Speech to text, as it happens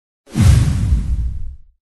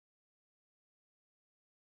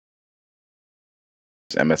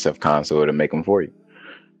Msfconsole to make them for you.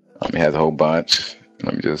 It has a whole bunch.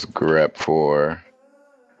 Let me just grep for.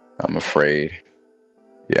 I'm afraid.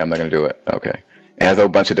 Yeah, I'm not gonna do it. Okay. It has a whole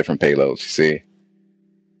bunch of different payloads. You see,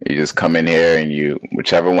 you just come in here and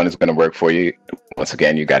whichever one is gonna work for you. Once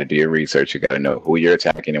again, you got to do your research. You got to know who you're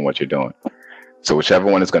attacking and what you're doing. So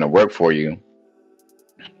whichever one is gonna work for you,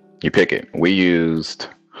 you pick it. We used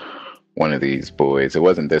one of these boys. It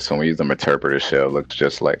wasn't this one. We used a interpreter shell. It looked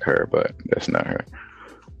just like her, but that's not her.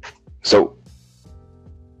 So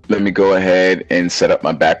let me go ahead and set up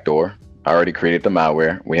my backdoor. I already created the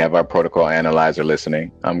malware. We have our protocol analyzer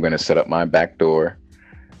listening. I'm going to set up my backdoor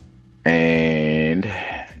and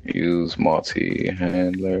use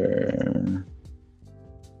multi-handler.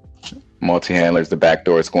 Multi-handler is the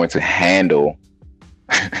backdoor. It's going to handle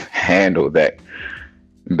that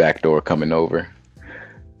backdoor coming over.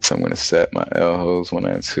 So I'm going to set my L host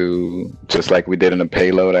 192, just like we did in the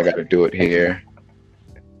payload. I got to do it here.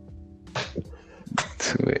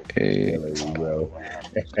 288. Bro.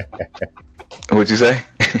 What'd you say?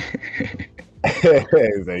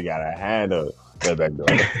 So you gotta handle that backdoor.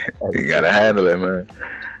 You gotta handle it, man.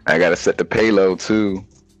 I gotta set the payload too.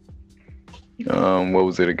 What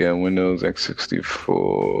was it again? Windows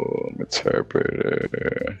x64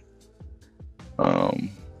 interpreter. I'm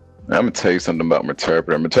gonna tell you something about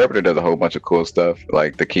Meterpreter. Meterpreter does a whole bunch of cool stuff,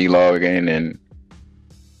 like the key logging and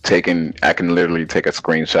I can literally take a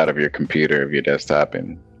screenshot of your computer, of your desktop,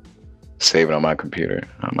 and save it on my computer.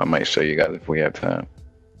 I might show you guys if we have time.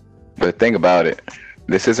 But the thing about it,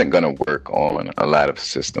 this isn't gonna work on a lot of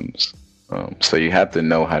systems. So you have to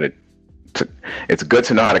know how to it's good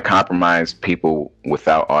to know how to compromise people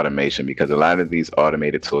without automation, because a lot of these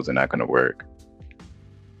automated tools are not gonna work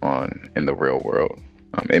in the real world.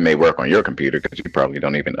 It may work on your computer because you probably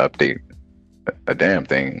don't even update a damn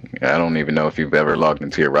thing. I don't even know if you've ever logged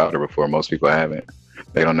into your router before. Most people haven't.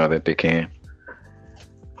 They don't know that they can.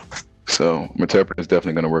 So Meterpreter is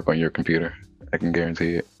definitely going to work on your computer. I can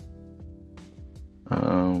guarantee it.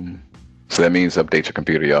 So that means update your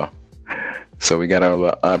computer, y'all. So we got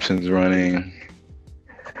our options running.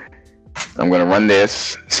 I'm going to run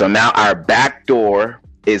this. So now our backdoor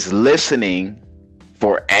is listening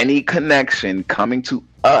for any connection coming to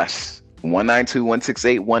us,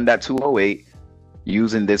 192.168.1.208,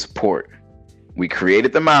 using this port. We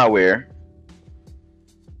created the malware.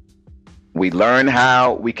 We learned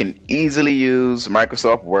how we can easily use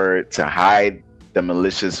Microsoft Word to hide the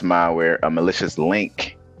malicious malware, a malicious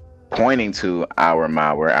link pointing to our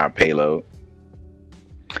malware, our payload.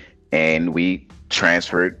 And we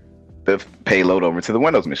transferred the payload over to the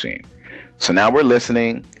Windows machine. So now we're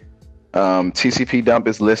listening. TCP dump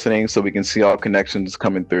is listening, so we can see all connections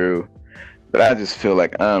coming through. But I just feel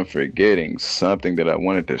like I'm forgetting something that I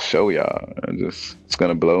wanted to show y'all. It's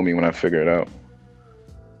gonna blow me when I figure it out.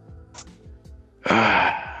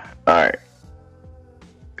 All right.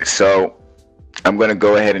 So I'm gonna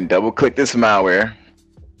go ahead and double click this malware.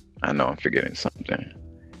 I know I'm forgetting something.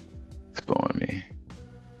 It's blowing me.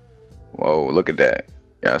 Whoa, look at that.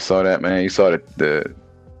 Yeah, I saw that, man. You saw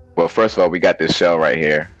well, first of all, we got this shell right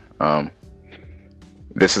here.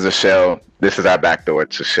 This is a shell. This is our backdoor.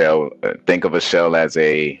 It's a shell. Think of a shell as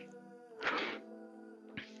it's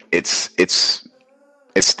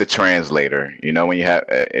the translator. You know, when you have,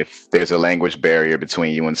 if there's a language barrier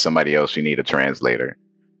between you and somebody else, you need a translator.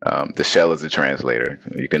 The shell is a translator.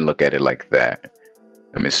 You can look at it like that.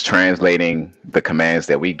 It's translating the commands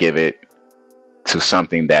that we give it to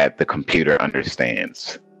something that the computer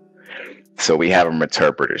understands. So we have an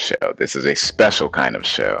interpreter shell. This is a special kind of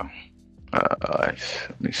shell. Let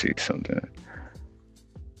me see something.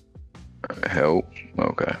 Help.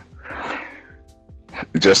 Okay.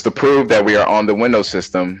 Just to prove that we are on the Windows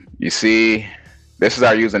system, you see, this is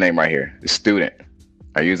our username right here, the student.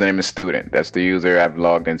 Our username is student. That's the user I've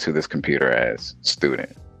logged into this computer as,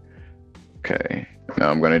 student. Okay. Now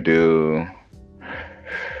I'm going to do,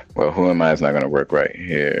 well, who am I is not going to work right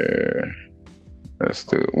here. Let's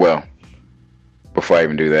do, well, before I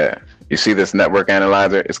even do that, you see this network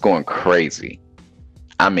analyzer? It's going crazy.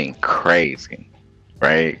 I mean crazy,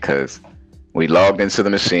 right? Because we logged into the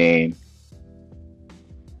machine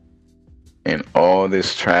and all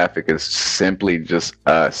this traffic is simply just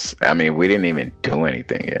us. I mean, we didn't even do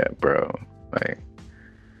anything yet, bro. Like,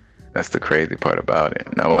 that's the crazy part about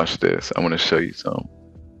it. Now watch this. I want to show you something.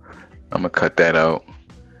 I'm going to cut that out.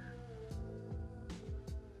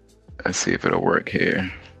 Let's see if it'll work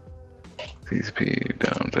here. TCP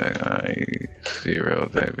down tag I 0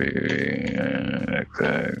 tag B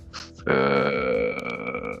XX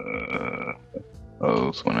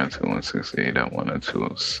host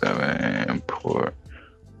 192.168.1.207 port.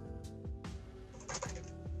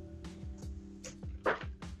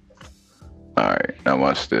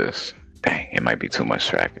 Watch this. Dang, it might be too much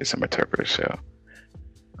traffic. It's some interpreter shell.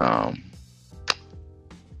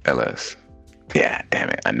 ls. Yeah, damn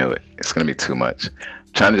it. I knew it. It's going to be too much.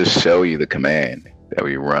 I'm trying to just show you the command that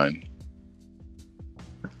we run.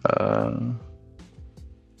 Yeah,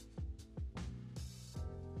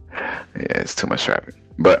 it's too much traffic.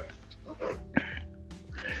 But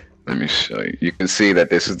let me show you. You can see that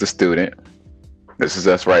this is the student. This is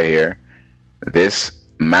us right here. This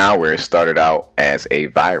malware started out as a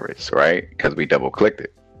virus, right? Because we double clicked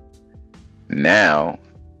it. Now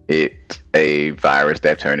it's a virus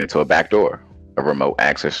that turned into a backdoor, a remote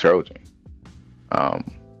access Trojan.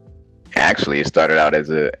 Actually, it started out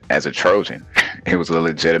as a Trojan. It was a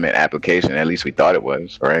legitimate application. At least we thought it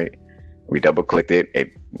was, right? We double clicked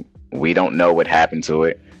it. We don't know what happened to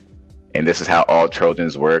it. And this is how all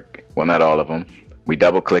Trojans work. Well, not all of them. We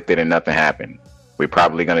double clicked it and nothing happened. We're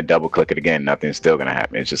probably going to double click it again. Nothing's still going to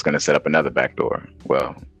happen. It's just going to set up another backdoor.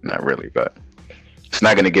 Well, not really, but it's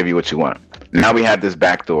not going to give you what you want. Now we have this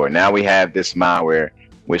backdoor. Now we have this malware,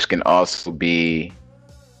 which can also be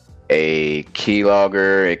a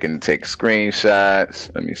keylogger. It can take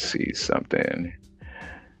screenshots. Let me see something.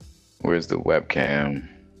 Where's the webcam?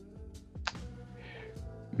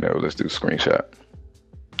 No, let's do screenshot.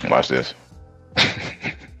 Watch this.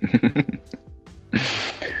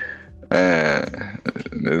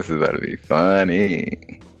 This is about to be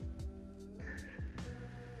funny.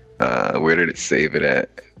 Where did it save it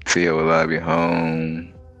at? TO lobby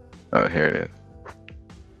home. Oh, here it is.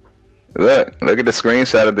 Look at the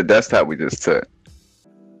screenshot of the desktop we just took.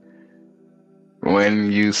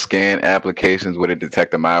 When you scan applications, would it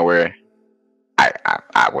detect the malware?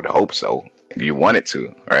 I would hope so. If you want it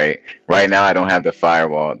to, right? Right now, I don't have the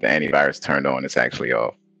firewall, the antivirus turned on. It's actually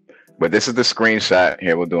off. But this is the screenshot.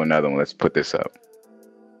 Here, we'll do another one. Let's put this up.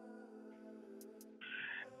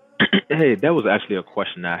 Hey, that was actually a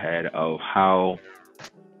question I had of how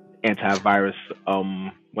antivirus,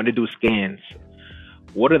 when they do scans,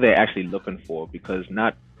 what are they actually looking for? Because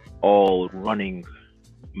not all running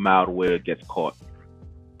malware gets caught.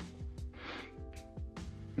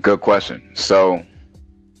 Good question. So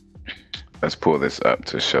let's pull this up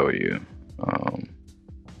to show you.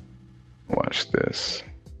 Watch this.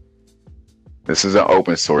 This is an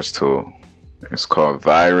open source tool. It's called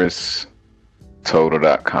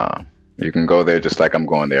virustotal.com. You can go there just like I'm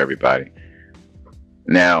going there, everybody.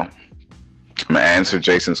 Now, I'm gonna answer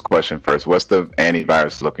Jason's question first. What's the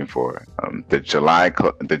antivirus looking for?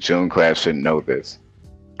 The June class should know this.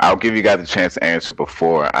 I'll give you guys a chance to answer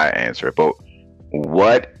before I answer it. But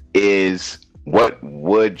what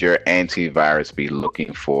would your antivirus be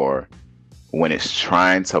looking for when it's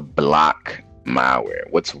trying to block malware?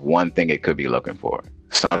 What's one thing it could be looking for?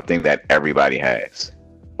 Something that everybody has,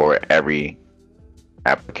 or every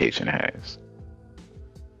application has.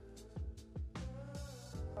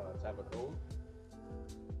 Type of code?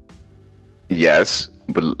 Yes,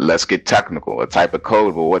 but let's get technical. A type of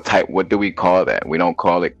code, but what do we call that? We don't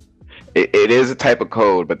call it. It is a type of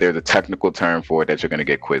code, but there's a technical term for it that you're going to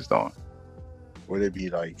get quizzed on. Would it be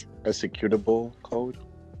like executable code?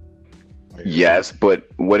 Yes, but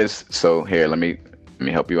what is, so here, let me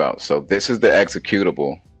help you out. So this is the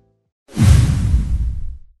executable,